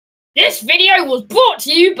This video was brought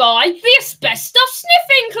to you by the Asbestos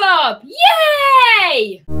Sniffing Club!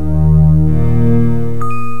 Yay!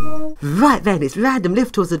 Right then, it's Random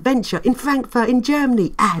Lift Tours Adventure in Frankfurt in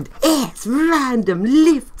Germany, and it's Random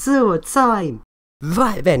Lift Tour time!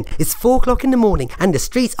 Right then, it's 4 o'clock in the morning and the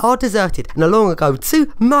streets are deserted, and along I go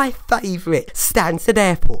to my favourite, Stansted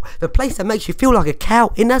Airport, the place that makes you feel like a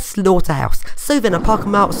cow in a slaughterhouse. So then I park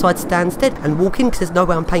them outside Stansted and walk in because there's no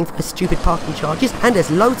way I'm paying for the stupid parking charges, and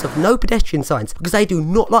there's loads of no pedestrian signs because they do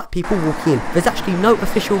not like people walking in. There's actually no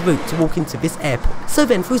official route to walk into this airport. So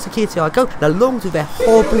then through security I go, and along to their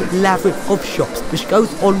horrible labyrinth of shops, which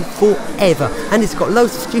goes on forever, and it's got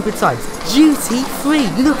loads of stupid signs. Duty free,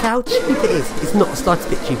 look how cheap it is. It's not the slightest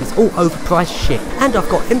bit cheap, it's all overpriced shit. And I've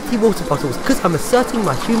got empty water bottles because I'm asserting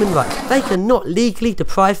my human rights. They cannot legally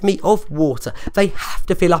deprive me of water. They have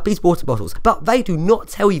to fill up these water bottles, but they do not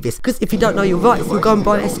tell you this, because if you don't know your rights, you'll go and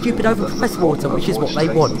buy their stupid overpriced water, which is what they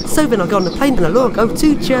want. So then I go on the plane and along I go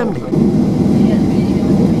to Germany.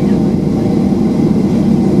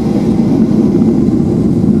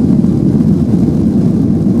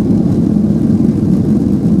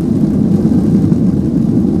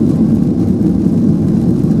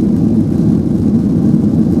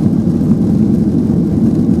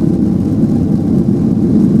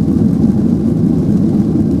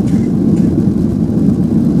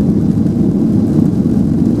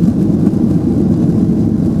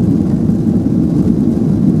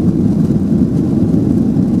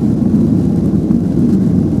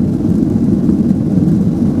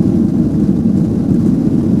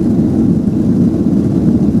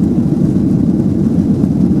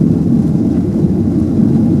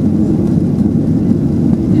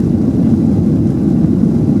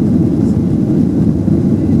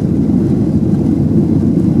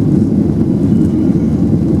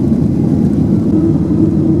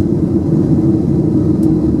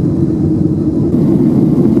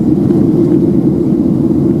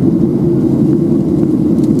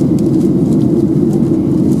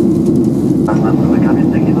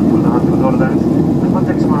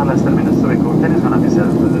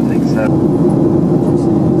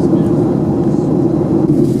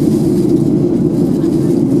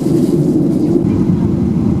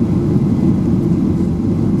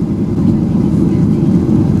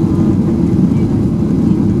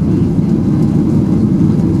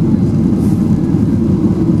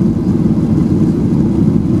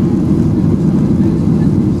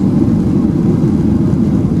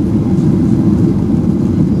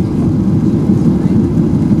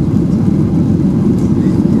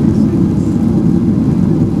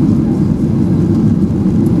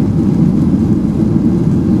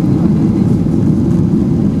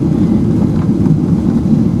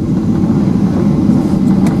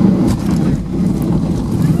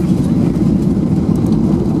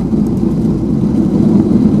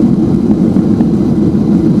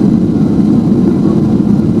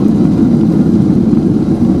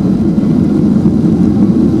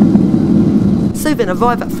 So then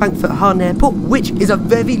arrive at Frankfurt Hahn Airport, which is a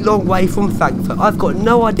very long way from Frankfurt. I've got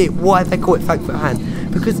no idea why they call it Frankfurt Hahn,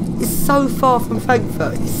 because it's so far from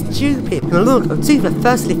Frankfurt, it's stupid. And along I go to the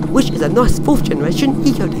first lift, which is a nice 4th generation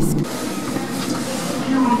eco disc.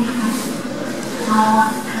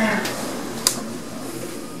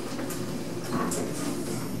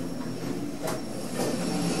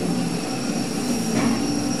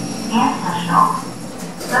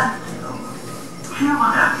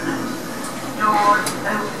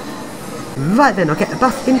 Right then, I get a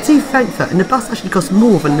bus into Frankfurt, and the bus actually costs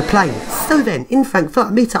more than the plane. So then, in Frankfurt,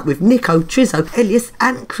 I meet up with Nico, Trizzo, Elias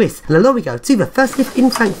and Chris. And along we go to the first lift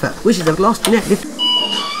in Frankfurt, which is a glass Jeanette lift.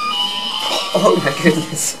 Oh my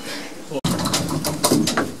goodness.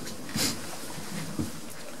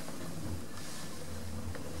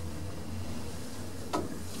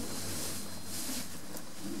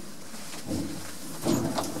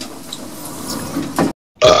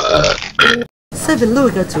 So then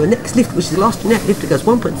we go to the next lift, which is the last Jeanette lift that goes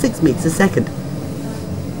 1.6 meters a second.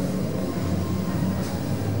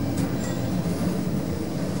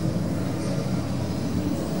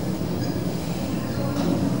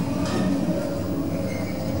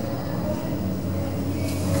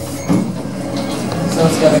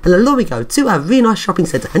 And along we go to a really nice shopping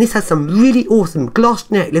centre, and this has some really awesome glass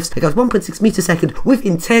Jeanette lifts that goes 1.6 meters a second with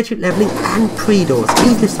intelligent levelling and pre-doors.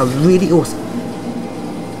 These lifts are really awesome.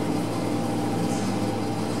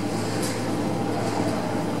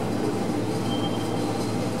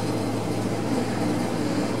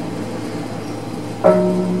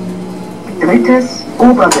 Drittes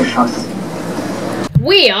Obergeschoss.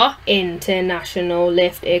 We are international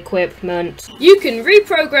lift equipment. You can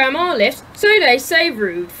reprogram our lifts so they say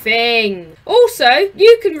rude things. Also,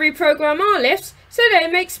 you can reprogram our lifts so they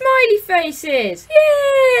make smiley faces.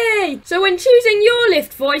 Yay! So when choosing your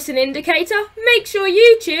lift voice and indicator, make sure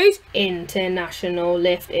you choose international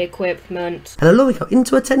lift equipment. And along we go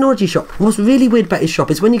into a technology shop. What's really weird about this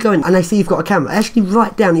shop is when you go in and they see you've got a camera, they actually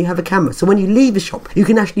write down you have a camera. So when you leave the shop, you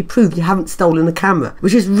can actually prove you haven't stolen a camera,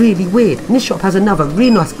 which is really weird. And this shop has another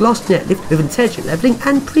really nice glass net lift with intelligent levelling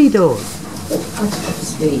and pre-doors.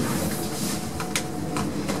 Speed.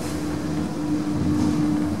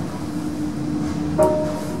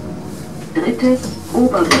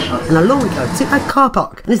 And along we go to a car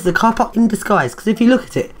park. And this is a car park in disguise, because if you look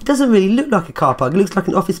at it, it doesn't really look like a car park. It looks like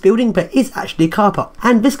an office building, but it is actually a car park.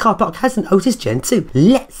 And this car park has an Otis Gen 2.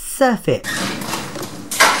 Let's surf it.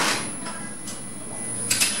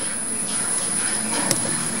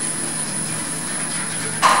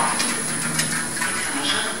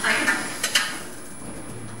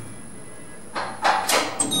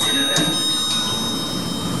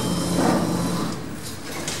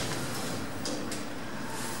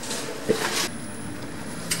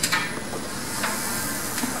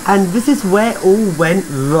 And this is where all went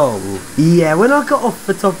wrong. Yeah, when I got off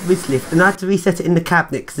the top of this lift and I had to reset it in the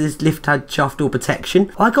cabinet because this lift had shaft door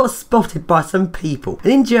protection, I got spotted by some people.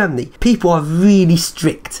 And in Germany, people are really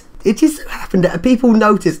strict. It just so happened that people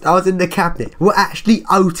noticed I was in the cabinet were actually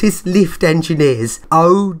Otis lift engineers.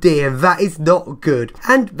 Oh dear, that is not good.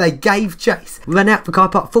 And they gave chase. We ran out the car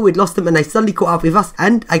park, thought we'd lost them, and they suddenly caught up with us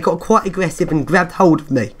and they got quite aggressive and grabbed hold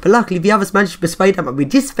of me. But luckily the others managed to persuade them, and we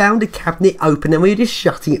just found the cabinet open and we were just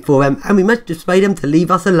shutting it for them, and we managed to persuade them to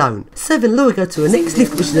leave us alone. So then now we go to the next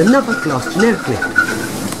lift, which is another glass generic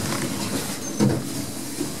lift.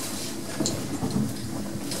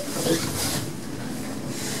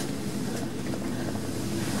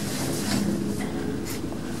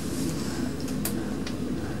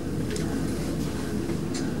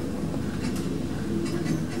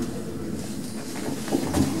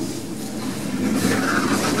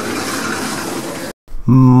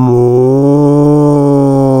 More.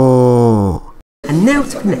 And now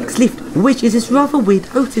to the next lift, which is this rather weird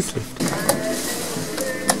Otis lift.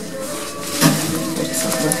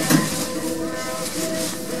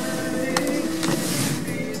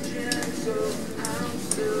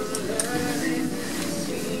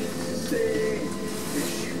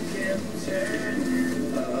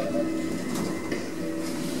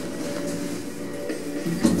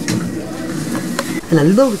 And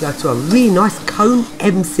along we go to a really nice Cone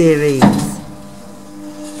M series.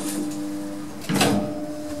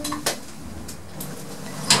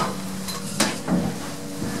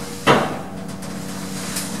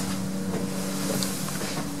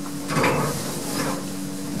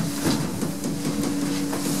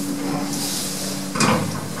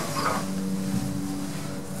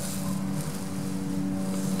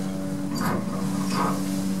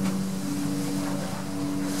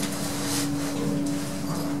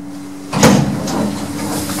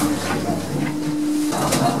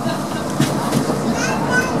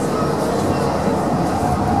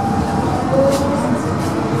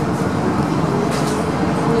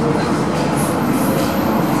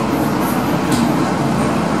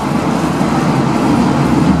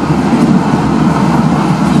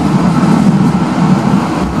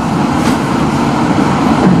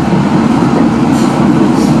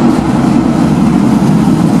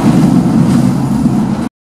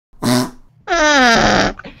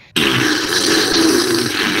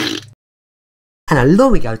 And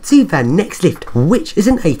along we go to the next lift, which is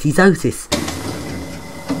an 80s Otis.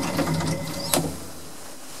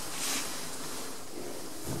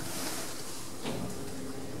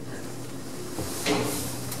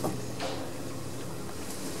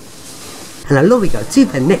 And along we go to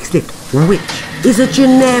the next lift, which is a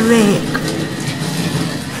generic.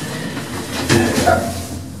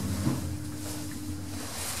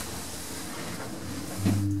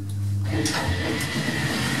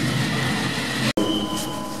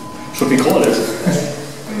 Should we call it?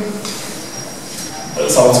 That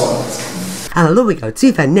sounds fun. And along we go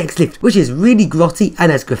to the next lift, which is really grotty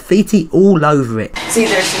and has graffiti all over it. See,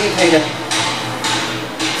 there's sweet potato.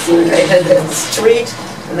 Sweet potato, that's street,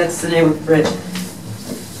 and that's the name of the bridge.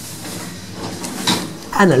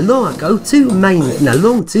 And along I go to main, and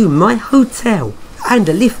along to my hotel. And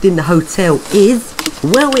the lift in the hotel is,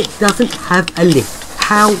 well, it doesn't have a lift.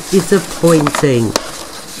 How disappointing.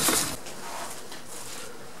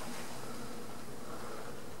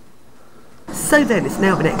 So then, it's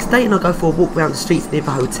now the next day and I go for a walk around the streets near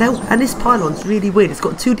the hotel, and this pylon's really weird. It's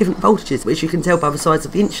got two different voltages, which you can tell by the size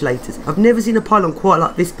of the insulators. I've never seen a pylon quite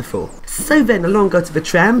like this before. So then, along I go to the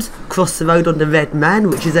trams, cross the road on the Red Man,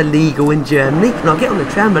 which is illegal in Germany, and I'll get on the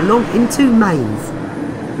tram along into Mainz.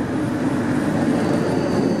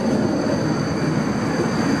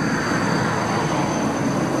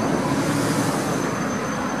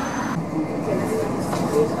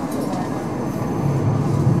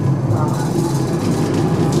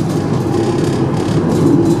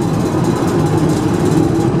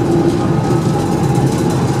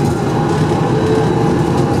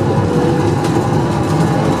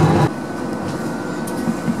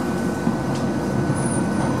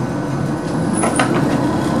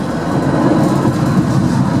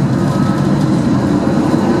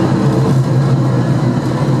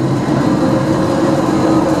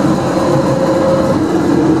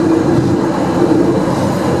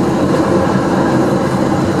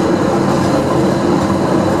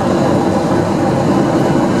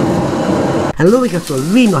 And along we go to a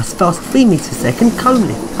really nice fast 3 metre second cone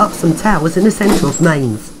lift up some towers in the centre of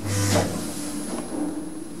Mainz.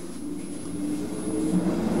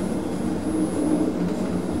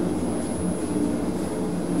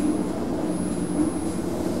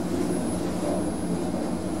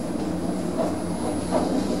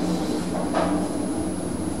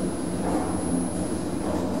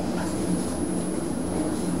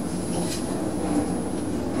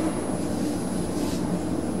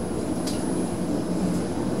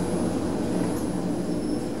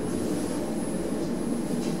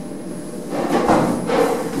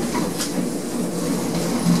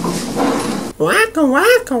 Whack,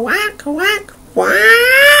 whack, whack, whack,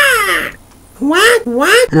 whack, whack,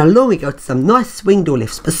 whack. And along we go to some nice swing door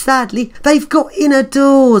lifts, but sadly, they've got inner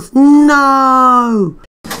doors. No!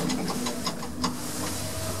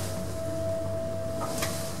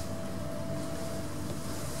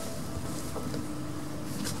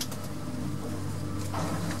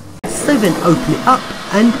 So then open it up,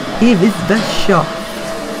 and here is the shop.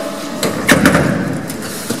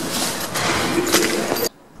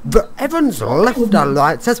 The Evans Lifter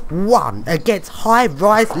Alliance has won against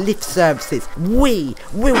high-rise lift services. We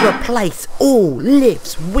will replace all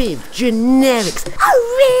lifts with generics. Oh,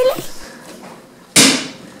 really?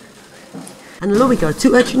 And along we go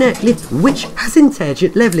to a generic lift which has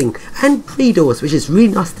intelligent levelling and pre-doors, which is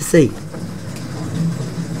really nice to see.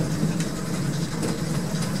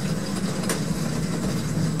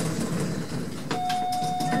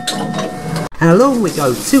 And along we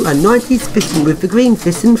go to a 90s fitting with the green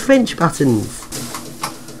fist and French buttons.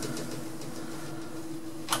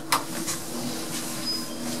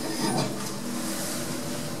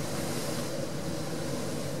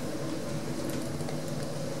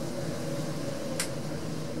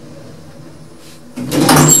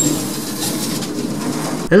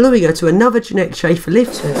 And along we go to another generic Schaefer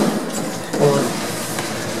lift.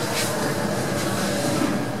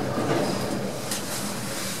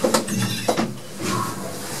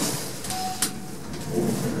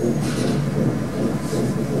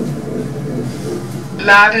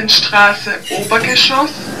 Ladenstraße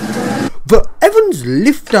Obergeschoss. The Evans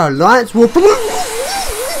Lifter Alliance will...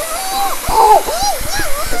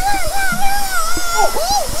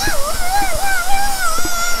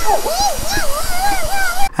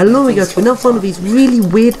 And along we go to another one of these really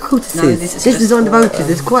weird Otises. No, this design of Otis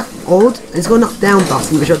is quite odd. It's got an up-down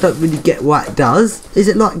button, which I don't really get what it does. Is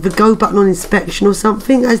it like the go button on inspection or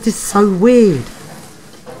something? That's just so weird.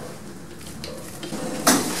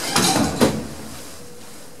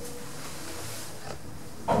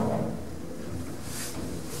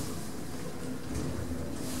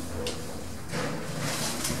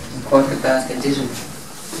 Perfect basket, isn't it?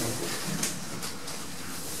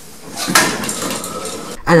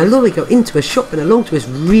 And along we go into a shop and along to this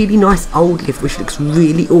really nice old lift which looks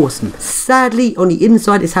really awesome. Sadly, on the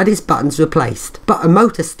inside it's had its buttons replaced, but a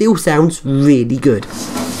motor still sounds really good.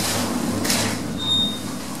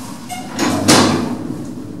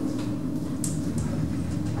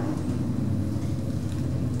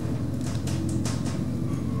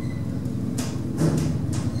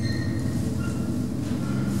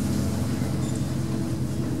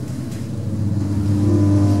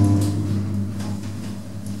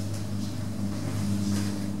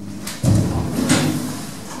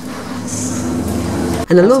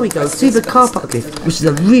 And along we go to the car park lift, which is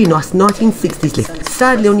a really nice 1960s lift.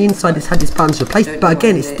 Sadly on the inside it's had its buttons replaced, but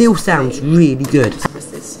again it still sounds really good. What's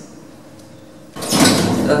this?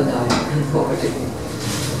 Oh no, what would it be?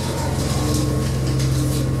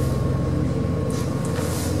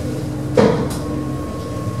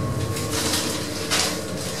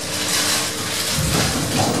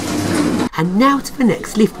 And now to the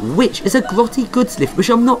next lift, which is a grotty goods lift, which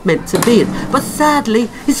I'm not meant to be in. But sadly,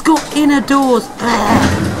 it's got inner doors.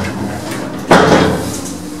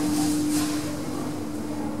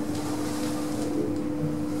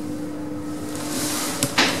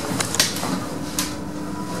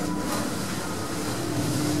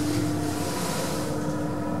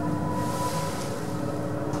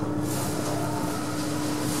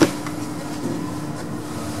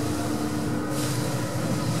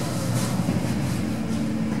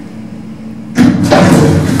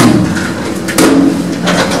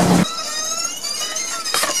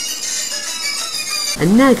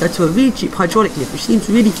 And now go to a really cheap hydraulic lift, which seems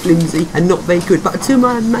really flimsy and not very good, but to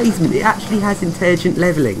my amazement it actually has intelligent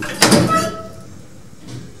levelling.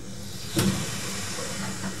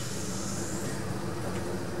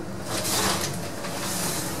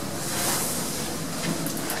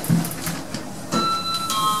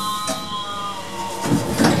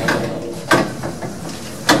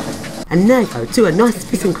 And now go to a nice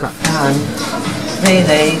fishing club.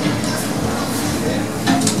 Really.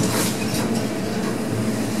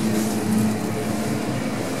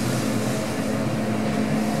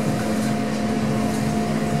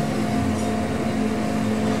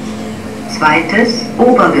 Zweites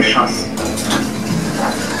Obergeschoss.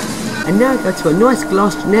 And now go to a nice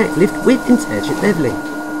glass generic lift with intelligent levelling.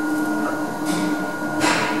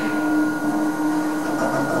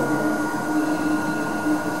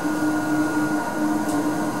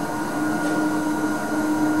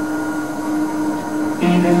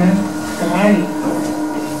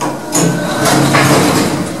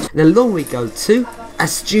 And along we go to a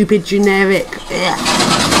stupid generic.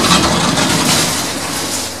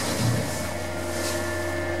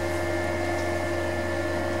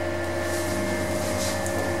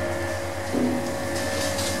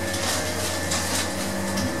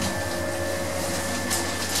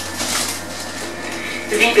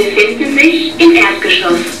 Sie befinden sich im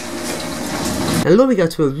Erdgeschoss. And along we go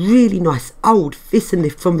to a really nice old Thyssen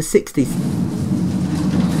lift from the 60s.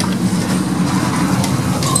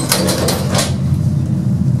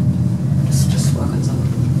 Just work on something.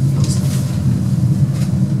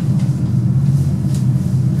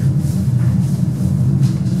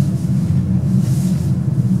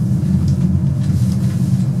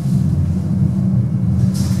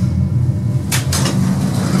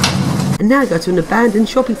 And now go to an abandoned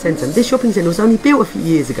shopping centre. This shopping centre was only built a few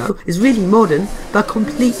years ago. It's really modern, but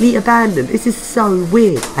completely abandoned. This is so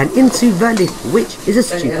weird. And into the lift, which is a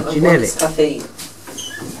stupid generic.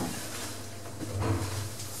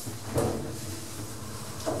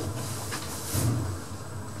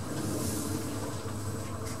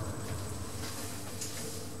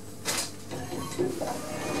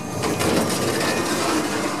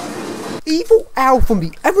 Evil Al from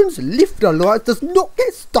the Evans Lift Alliance does not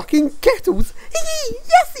get stuck in kettles.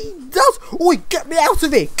 Yes, he does. Oi, get me out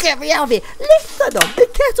of here. Get me out of here. Listen on the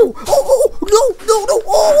kettle. Oh, no.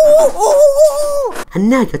 Oh. And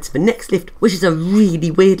now go to the next lift, which is a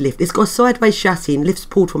really weird lift. It's got a sideways chassis and lifts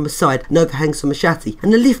pulled from the side and overhangs from the chassis.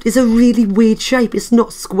 And the lift is a really weird shape. It's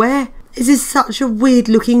not square. This is such a weird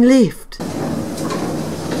looking lift.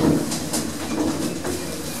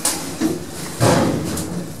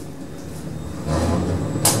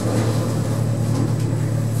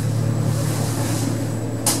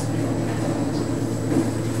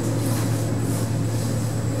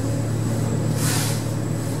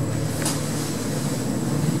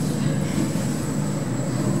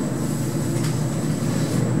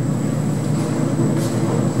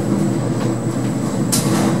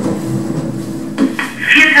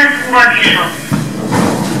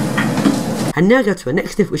 And now go to our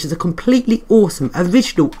next lift, which is a completely awesome,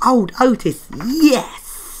 original, old Otis.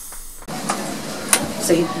 Yes!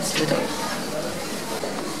 So you can split it.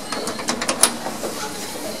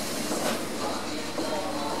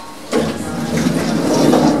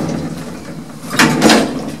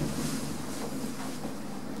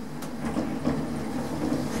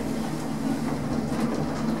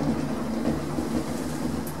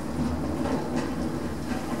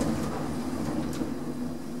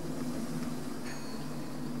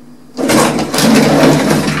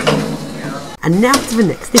 And now to the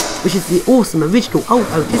next lift, which is the awesome original old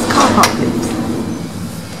Otis car park lift.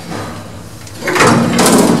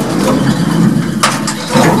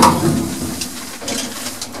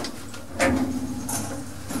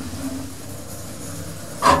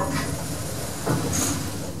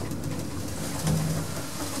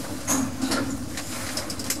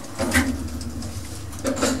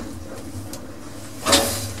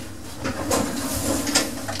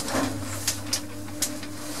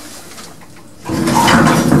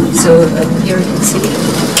 So here you can see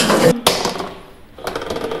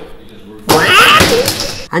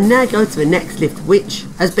And now go to the next lift, which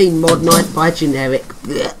has been modernised by generic.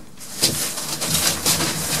 Blech.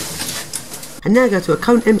 And now go to a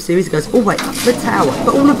Cone M series, it goes all the way up the tower,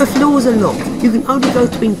 but all of the floors are locked. You can only go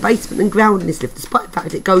between basement and ground in this lift, despite the fact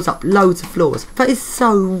that it goes up loads of floors. That is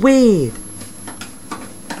so weird.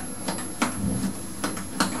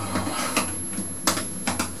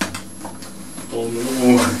 Oh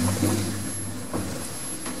no.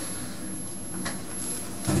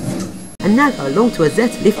 And now go along to a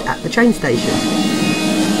Z lift at the train station.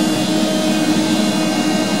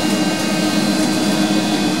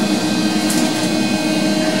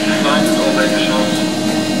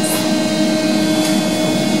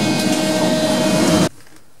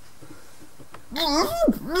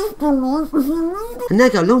 And now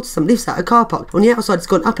go along to some lifts at a car park. On the outside it's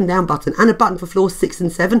got an up and down button and a button for floors 6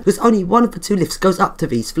 and 7, because only one of the two lifts goes up to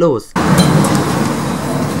these floors.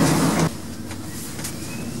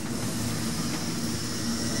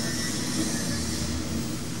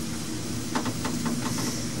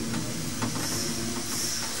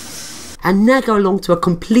 And now go along to a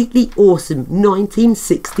completely awesome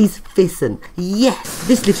 1960s Thyssen. Yes,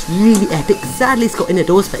 this lift's really epic. Sadly it's got inner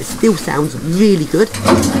doors, but it still sounds really good.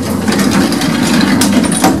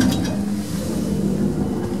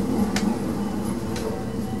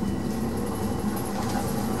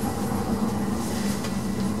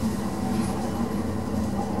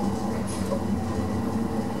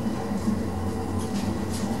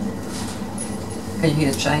 Can you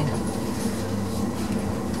hear the train?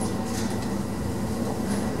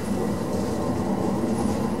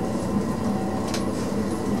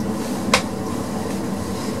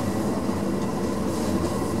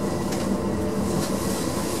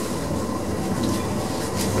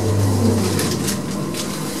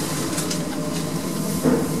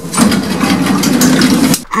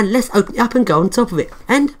 And let's open it up and go on top of it.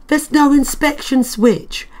 And there's no inspection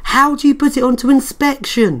switch. How do you put it onto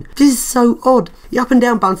inspection? This is so odd. The up and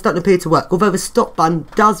down buttons don't appear to work, although the stop button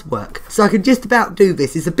does work. So I can just about do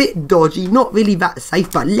this. It's a bit dodgy, not really that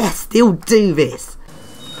safe, but let's still do this.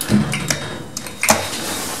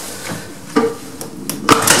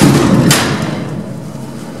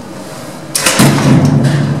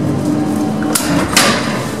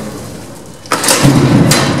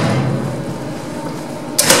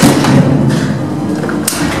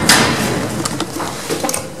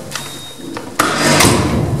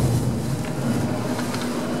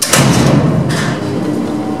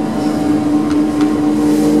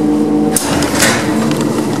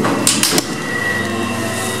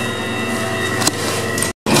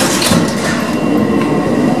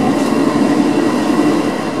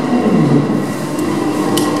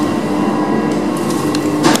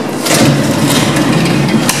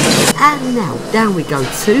 And now down we go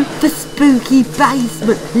to the spooky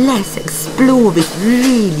basement. Let's explore this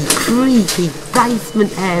really creepy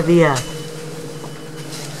basement area.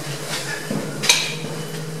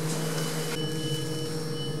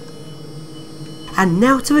 And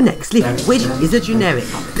now to the next lift, which is a generic.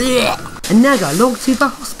 And now go along to the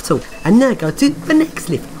hospital. And now go to the next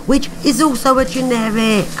lift, which is also a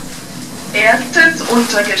generic. Erstes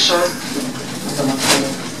Untergeschoss.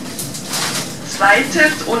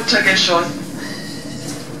 Zweites Untergeschoss.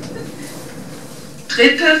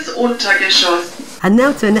 Drittes Untergeschoss. And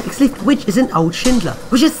now to the next lift, which is an old Schindler,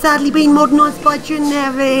 which has sadly been modernised by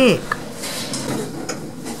generic.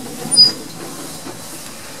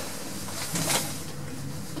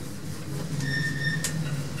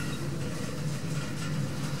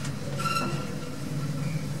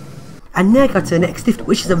 And now go to the next lift,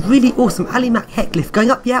 which is a really awesome Alimak Heck lift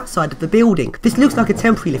going up the outside of the building. This looks like a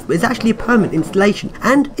temporary lift, but it's actually a permanent installation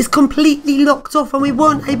and is completely locked off and we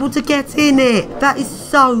weren't able to get in it. That is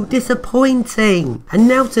so disappointing. And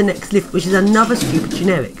now to the next lift, which is another stupid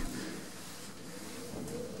generic.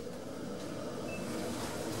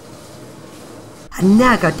 And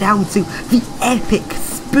now go down to the epic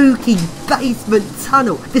spooky basement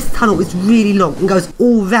tunnel. This tunnel is really long and goes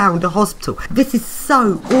all round the hospital. This is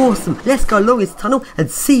so awesome. Let's go along this tunnel and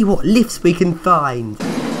see what lifts we can find.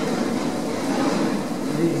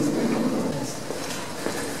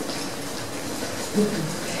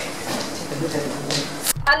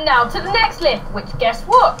 And now to the next lift, which guess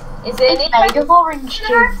what? Is it It's made of orange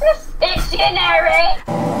juice. It's generic!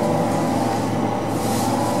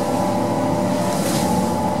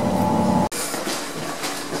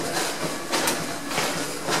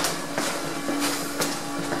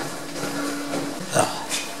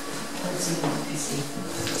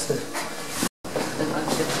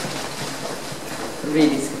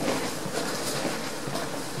 Really scary.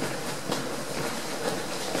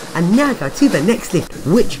 And now go to the next lift,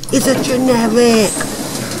 which is a generic.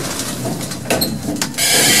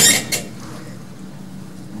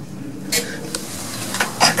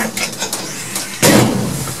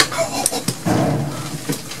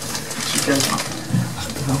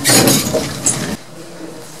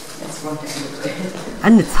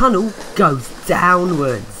 And the tunnel goes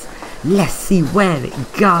downwards. Let's see where it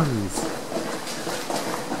goes.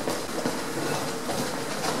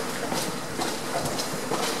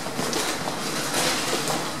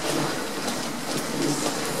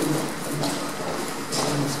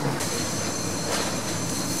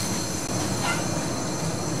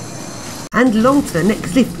 And along to the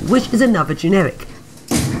next lift, which is another generic.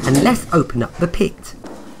 And let's open up the pit.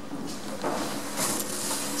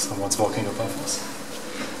 Someone's walking above us.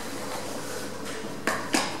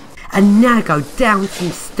 And now go down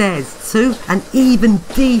some stairs to an even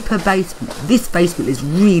deeper basement. This basement is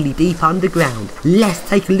really deep underground. Let's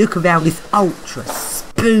take a look around this ultra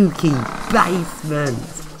spooky basement.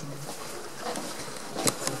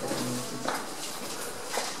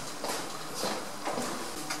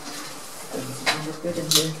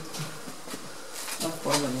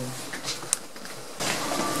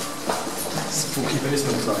 Spooky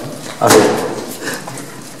basement time.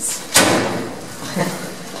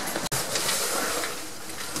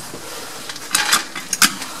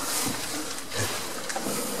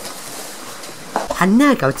 And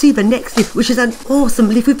now go to the next lift, which is an awesome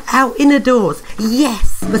lift without inner doors.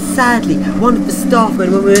 Yes, but sadly, one of the staff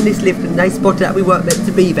when we were in this lift and they spotted out we weren't meant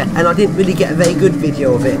to be there, and I didn't really get a very good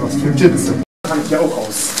video of it.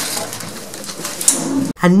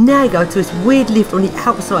 And now go to this weird lift on the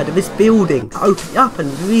outside of this building. Open it up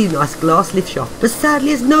and really nice glass lift shaft. But sadly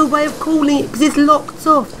there's no way of calling it because it's locked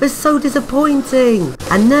off. It's so disappointing.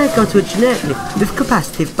 And now go to a generic lift with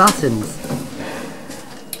capacitive buttons.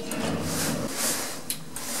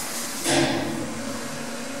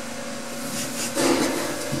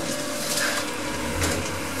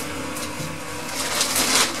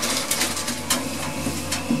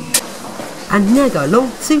 And now go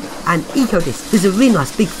along to an eco-disc. This is a really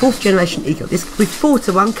nice big 4th generation eco-disc with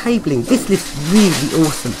 4:1 cabling. This lift's really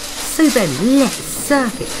awesome. So then let's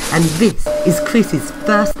surf it. And this is Chris's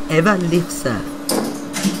first ever lift surf.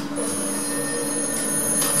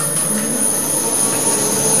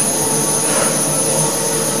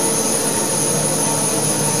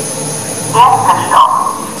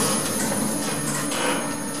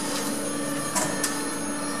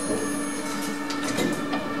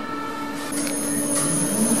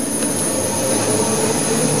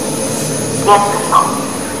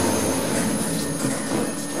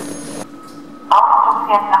 Aufzug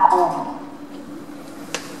fährt nach oben.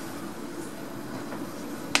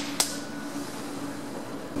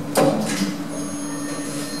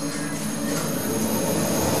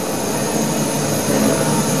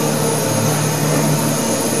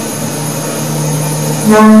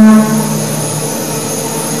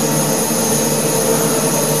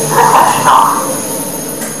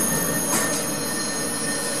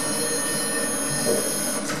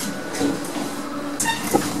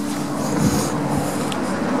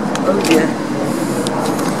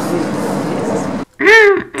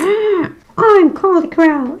 I'm Carly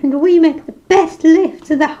Crow, and we make the best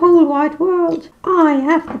lifts in the whole wide world. I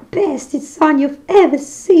have the best design you've ever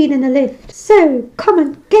seen in a lift. So come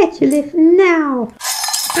and get your lift now.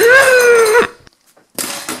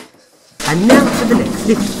 And now to the next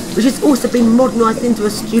lift, which has also been modernised into a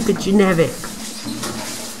stupid generic.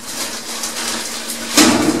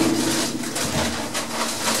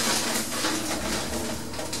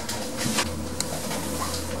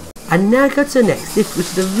 And now go to the next lift, which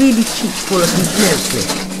is a really cheap quality generic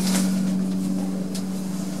lift.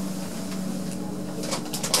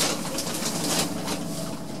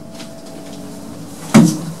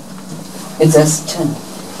 It says 10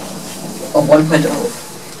 or 1.0.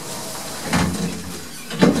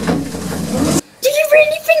 Do you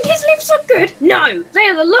really think his lifts are good? No, they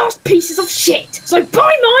are the last pieces of shit. So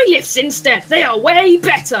buy my lifts instead. They are way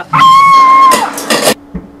better.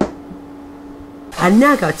 And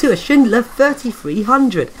now go to a Schindler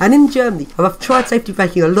 3300. And in Germany, I've tried safety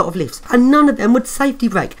braking a lot of lifts, and none of them would safety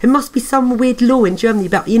brake. There must be some weird law in Germany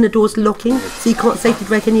about the inner doors locking, so you can't safety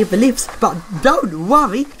brake any of the lifts. But don't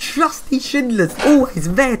worry, trusty Schindler's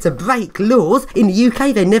always there to break laws. In the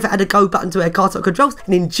UK, they never had a go button to their car top controls,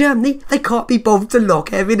 and in Germany, they can't be bothered to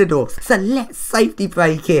lock their inner doors. So let's safety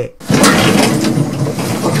brake it.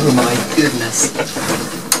 Oh my goodness.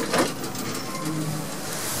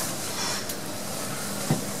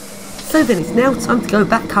 So then it's now time to go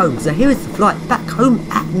back home, so here is the flight back home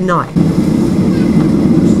at night.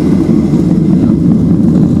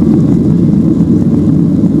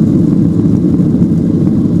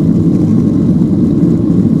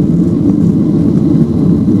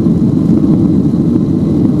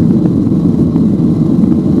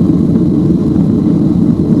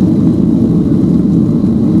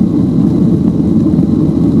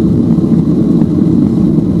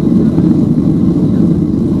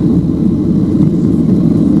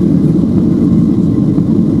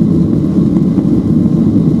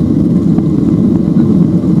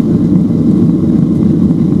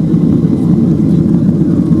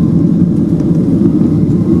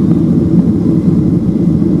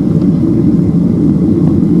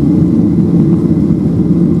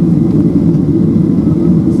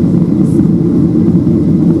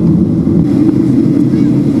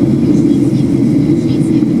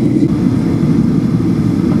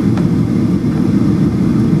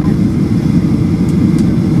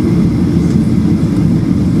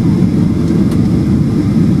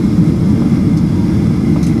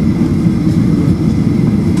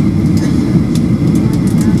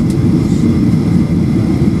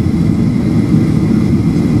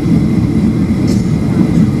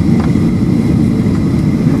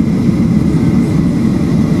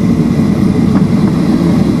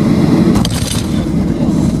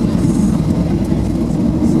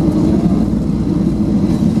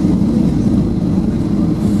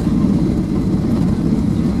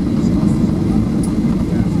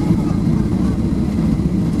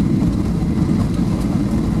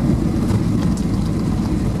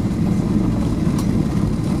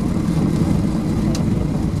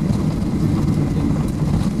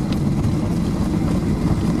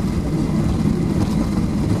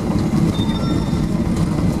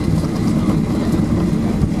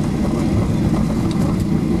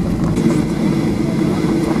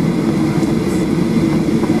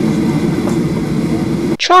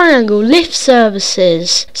 Triangle Lift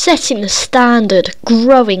Services, setting the standard,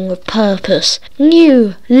 growing with purpose.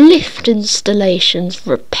 New lift installations,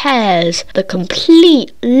 repairs, the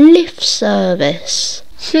complete lift service.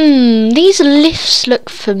 These lifts look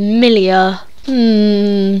familiar.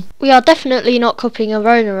 We are definitely not copying a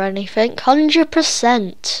Rona or anything,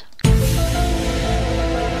 100%.